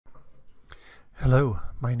Hello,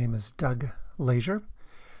 my name is Doug Leisure,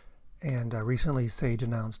 and recently Sage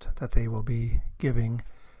announced that they will be giving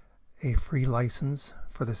a free license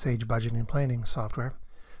for the Sage budgeting and planning software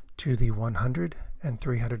to the 100 and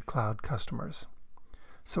 300 cloud customers.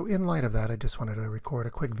 So in light of that, I just wanted to record a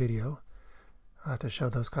quick video to show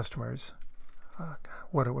those customers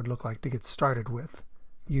what it would look like to get started with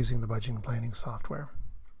using the budgeting and planning software.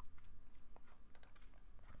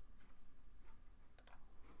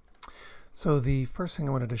 So the first thing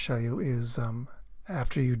I wanted to show you is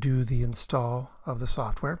after you do the install of the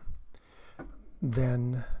software,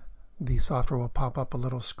 then the software will pop up a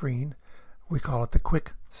little screen. We call it the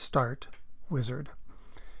Quick Start Wizard.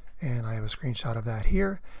 And I have a screenshot of that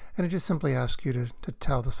here. And it just simply asks you to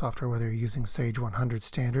tell the software whether you're using Sage 100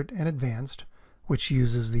 Standard and Advanced, which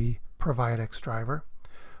uses the ProvideX driver,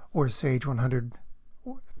 or Sage 100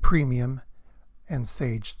 Premium and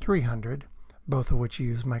Sage 300, both of which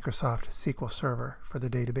use Microsoft SQL Server for the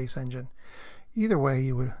database engine. Either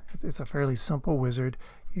way, it's a fairly simple wizard.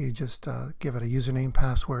 You just give it a username,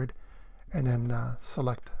 password, and then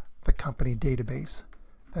select the company database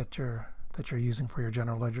that you're using for your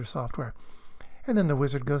general ledger software. And then the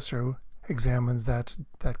wizard goes through, examines that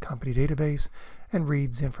company database, and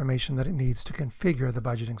reads the information that it needs to configure the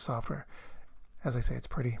budgeting software. As I say, it's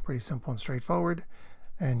pretty simple and straightforward.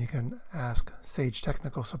 And you can ask Sage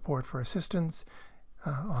technical support for assistance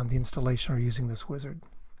on the installation or using this wizard.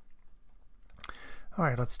 All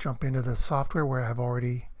right, let's jump into the software where I've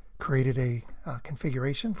already created a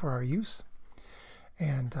configuration for our use.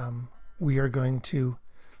 And we are going to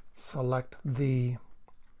select the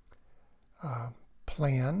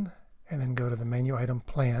plan and then go to the menu item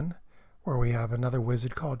plan, where we have another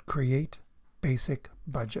wizard called Create Basic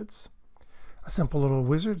Budgets. A simple little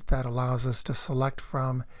wizard that allows us to select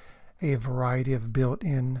from a variety of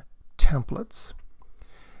built-in templates.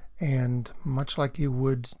 And much like you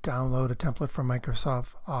would download a template from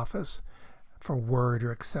Microsoft Office for Word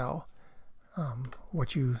or Excel,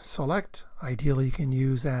 what you select, ideally you can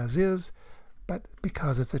use as is, but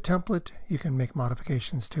because it's a template, you can make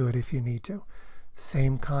modifications to it if you need to.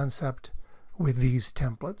 Same concept with these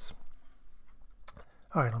templates.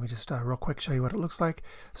 All right, let me just real quick show you what it looks like.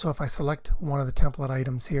 So if I select one of the template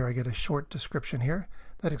items here, I get a short description here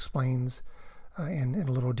that explains in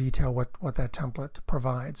a little detail what that template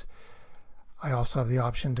provides. I also have the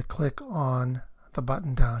option to click on the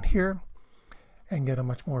button down here and get a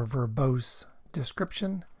much more verbose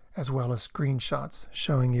description, as well as screenshots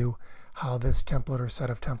showing you how this template or set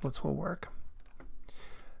of templates will work.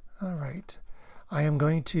 All right, I am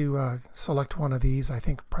going to select one of these. I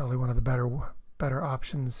think probably one of the better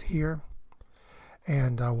options here,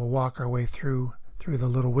 and we'll walk our way through the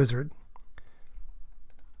little wizard.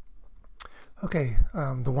 Okay,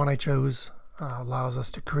 the one I chose allows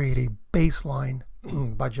us to create a baseline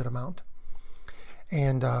budget amount,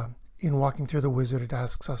 and in walking through the wizard, it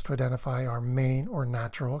asks us to identify our main or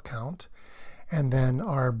natural account, and then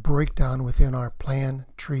our breakdown within our plan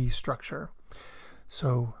tree structure.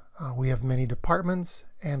 So we have many departments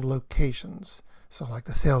and locations. So like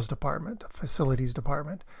the sales department, facilities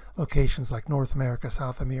department, locations like North America,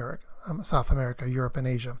 South America, Europe, and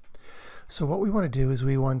Asia. So what we want to do is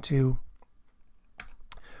we want to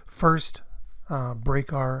first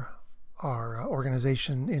break our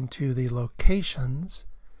organization into the locations,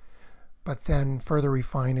 but then further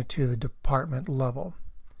refine it to the department level.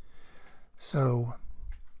 So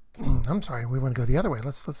I'm sorry, we want to go the other way.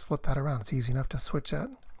 Let's flip that around. It's easy enough to switch that,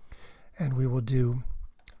 and we will do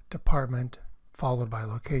department followed by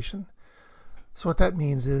location. So what that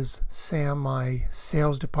means is Sam, my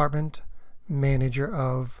sales department manager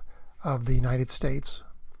of the United States,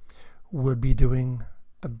 would be doing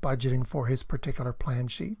the budgeting for his particular plan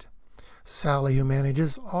sheet. Sally, who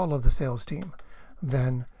manages all of the sales team,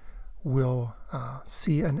 then will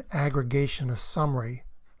see an aggregation, a summary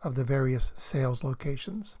of the various sales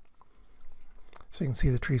locations. So you can see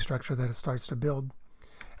the tree structure that it starts to build.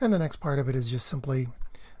 And the next part of it is just simply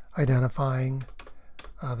identifying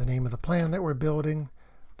the name of the plan that we're building,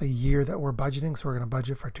 the year that we're budgeting, so we're going to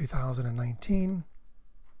budget for 2019,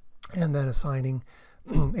 and then assigning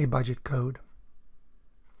a budget code.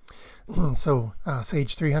 So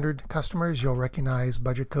Sage 300 customers, you'll recognize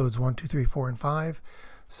budget codes 1, 2, 3, 4, and 5.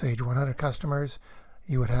 Sage 100 customers,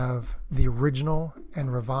 you would have the original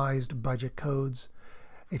and revised budget codes.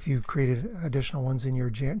 If you've created additional ones in your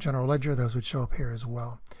general ledger, those would show up here as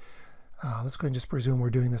well. Let's go ahead and just presume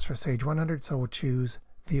we're doing this for Sage 100, so we'll choose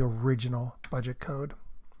the original budget code.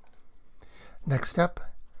 Next step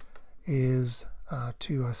is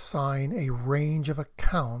to assign a range of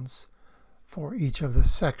accounts for each of the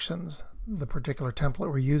sections the particular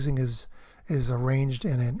template we're using is arranged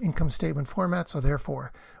in an income statement format, so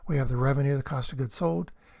therefore we have the revenue, the cost of goods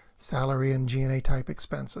sold, salary, and G&A type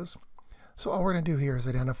expenses. So all we're going to do here is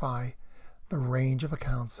identify the range of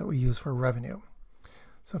accounts that we use for revenue.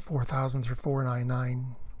 So 4,000 through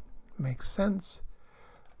 499 makes sense,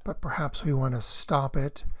 but perhaps we want to stop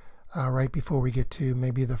it right before we get to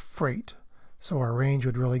maybe the freight. So our range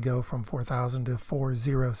would really go from 4,000 to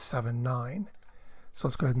 4,079. So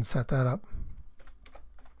let's go ahead and set that up.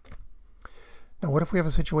 Now, what if we have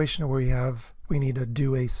a situation where we need to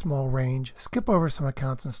do a small range, skip over some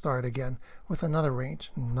accounts and start again with another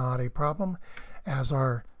range? Not a problem, as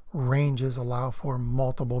our ranges allow for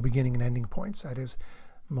multiple beginning and ending points. That is,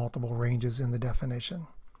 multiple ranges in the definition.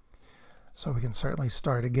 So we can certainly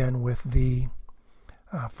start again with the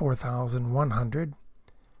 4,100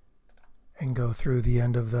 and go through the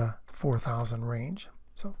end of the 4,000 range.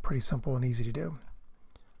 So pretty simple and easy to do.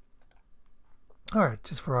 All right,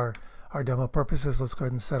 just for our demo purposes, let's go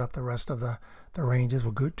ahead and set up the rest of the ranges.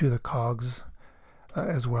 We'll go to the COGS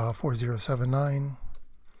as well, 4079,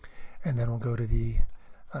 and then we'll go to the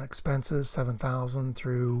expenses, 7,000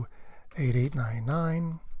 through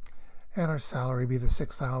 8899, and our salary be the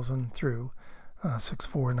 6,000 through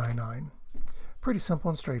 6499. Pretty simple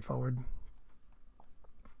and straightforward.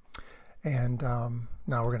 And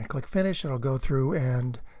now we're going to click Finish. It'll go through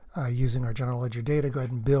and using our general ledger data, go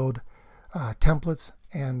ahead and build templates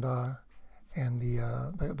and the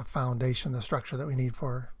foundation, the structure that we need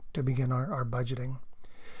to begin our budgeting.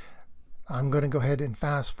 I'm going to go ahead and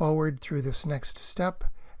fast forward through this next step.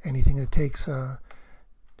 Anything that takes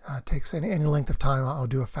any length of time, I'll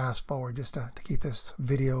do a fast forward just to keep this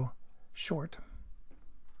video short.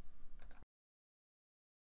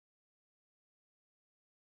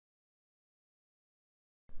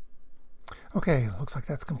 Okay, looks like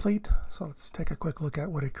that's complete. So let's take a quick look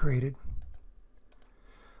at what it created.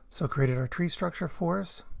 So it created our tree structure for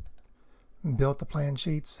us, built the plan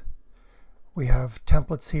sheets. We have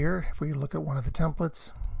templates here. If we look at one of the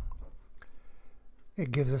templates,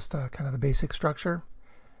 it gives us kind of the basic structure.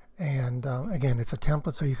 And again, it's a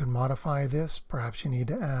template, so you can modify this. Perhaps you need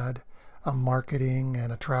to add a marketing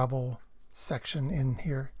and a travel section in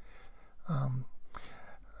here.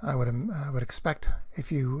 I would expect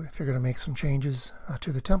if you're going to make some changes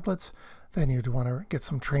to the templates, then you'd want to get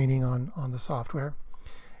some training on the software.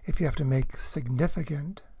 If you have to make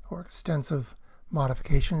significant or extensive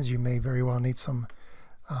modifications, you may very well need some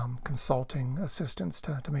consulting assistance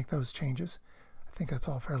to make those changes. I think that's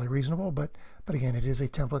all fairly reasonable, but again, it is a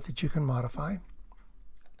template that you can modify.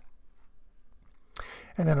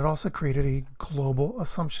 And then it also created a global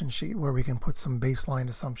assumption sheet where we can put some baseline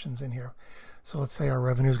assumptions in here. So let's say our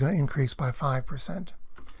revenue is going to increase by 5%,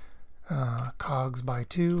 COGS by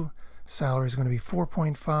 2, salary is going to be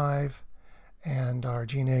 4.5, and our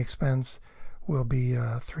G&A expense will be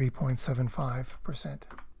 3.75%.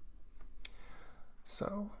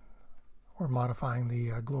 So we're modifying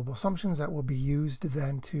the global assumptions that will be used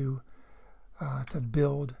then to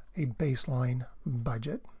build a baseline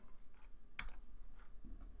budget.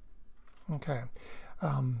 Okay.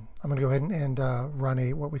 I'm going to go ahead and run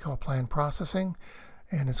what we call plan processing,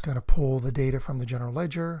 and it's going to pull the data from the general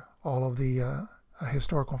ledger, all of the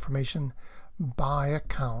historical information by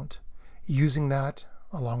account, using that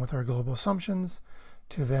along with our global assumptions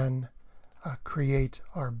to then create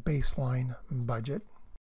our baseline budget.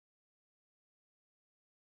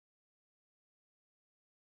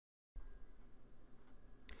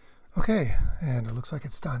 Okay, and it looks like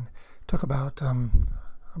it's done. Took about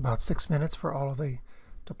 6 minutes for all of the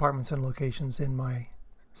departments and locations in my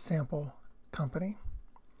sample company.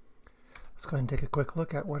 Let's go ahead and take a quick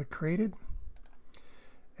look at what it created.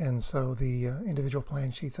 And so the individual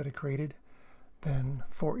plan sheets that it created, then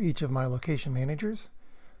for each of my location managers,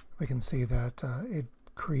 we can see that it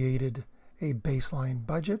created a baseline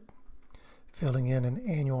budget, filling in an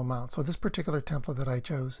annual amount. So this particular template that I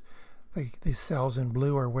chose, these cells in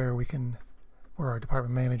blue are where our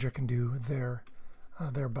department manager can do their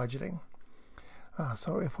budgeting.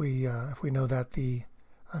 So if we know that the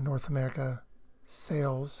North America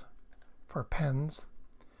sales for pens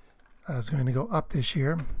is going to go up this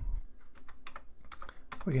year,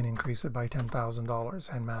 we can increase it by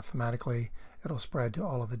 $10,000, and mathematically it'll spread to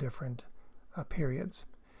all of the different periods.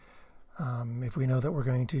 If we know that we're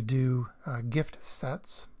going to do gift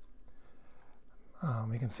sets,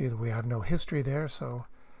 we can see that we have no history there, so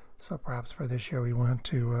perhaps for this year we want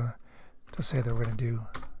to say that we're going to do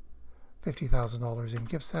 $50,000 in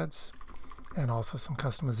gift sets, and also some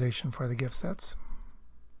customization for the gift sets.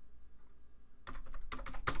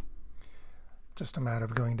 Just a matter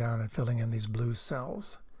of going down and filling in these blue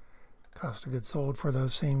cells cost of goods sold for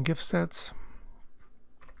those same gift sets.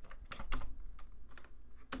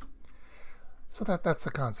 So that's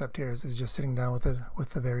the concept here, is just sitting down with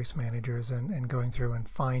the various managers and going through and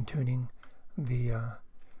fine-tuning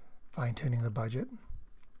the budget.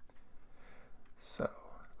 So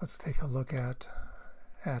let's take a look at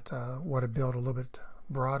what it built a little bit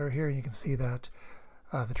broader here. You can see that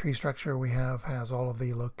the tree structure we have has all of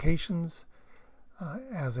the locations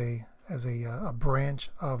as a branch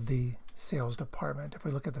of the sales department. If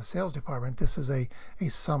we look at the sales department, this is a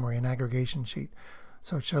summary, an aggregation sheet.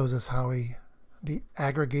 So it shows us how the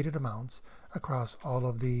aggregated amounts across all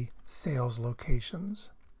of the sales locations.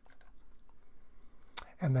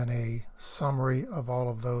 And then a summary of all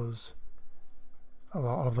of those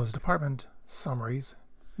department summaries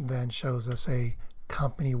then shows us a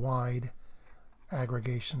company-wide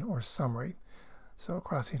aggregation or summary. So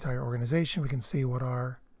across the entire organization, we can see what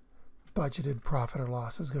our budgeted profit or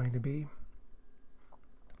loss is going to be.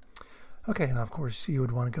 Okay, and of course you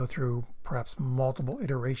would want to go through perhaps multiple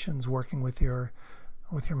iterations working with your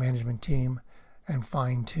management team and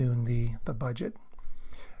fine-tune the budget.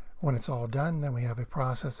 When it's all done, then we have a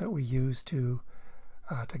process that we use to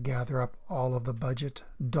gather up all of the budget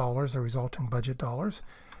dollars, the resulting budget dollars.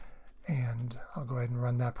 And I'll go ahead and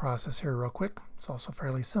run that process here real quick. It's also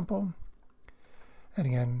fairly simple. And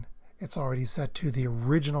again, it's already set to the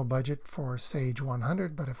original budget for Sage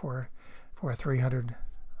 100, but if we're for a 300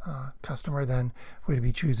 customer, then we'd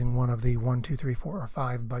be choosing one of the 1, 2, 3, 4, or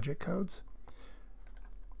 5 budget codes.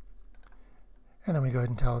 And then we go ahead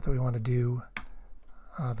and tell it that we want to do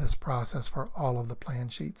this process for all of the plan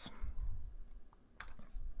sheets.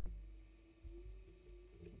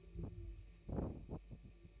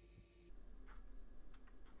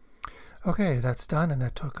 Okay, that's done, and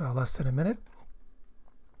that took less than a minute.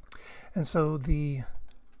 And so the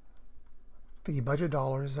budget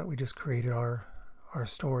dollars that we just created are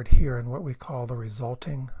stored here in what we call the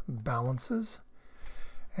resulting balances.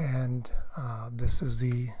 And this is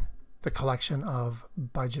the collection of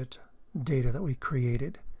budget data that we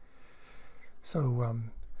created. So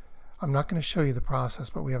I'm not going to show you the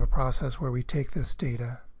process, but we have a process where we take this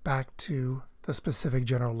data back to the specific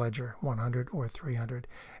general ledger, 100 or 300,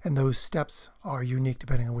 and those steps are unique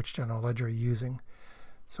depending on which general ledger you're using.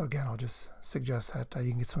 So again, I'll just suggest that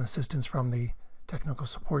you can get some assistance from the technical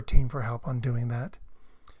support team for help on doing that.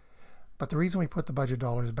 But the reason we put the budget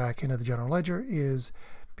dollars back into the general ledger is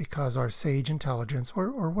because our Sage Intelligence,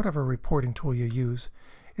 or whatever reporting tool you use,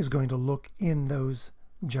 is going to look in those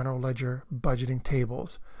general ledger budgeting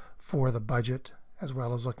tables for the budget, as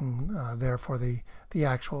well as looking there for the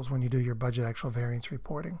actuals when you do your budget actual variance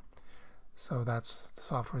reporting. So that's the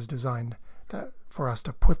software is designed for us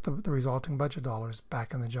to put the resulting budget dollars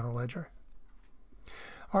back in the general ledger.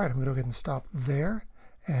 All right, I'm going to go ahead and stop there,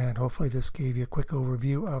 and hopefully this gave you a quick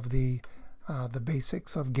overview of the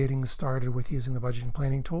basics of getting started with using the budgeting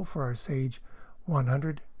planning tool for our Sage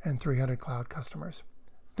 100 and 300 cloud customers.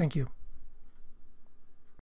 Thank you.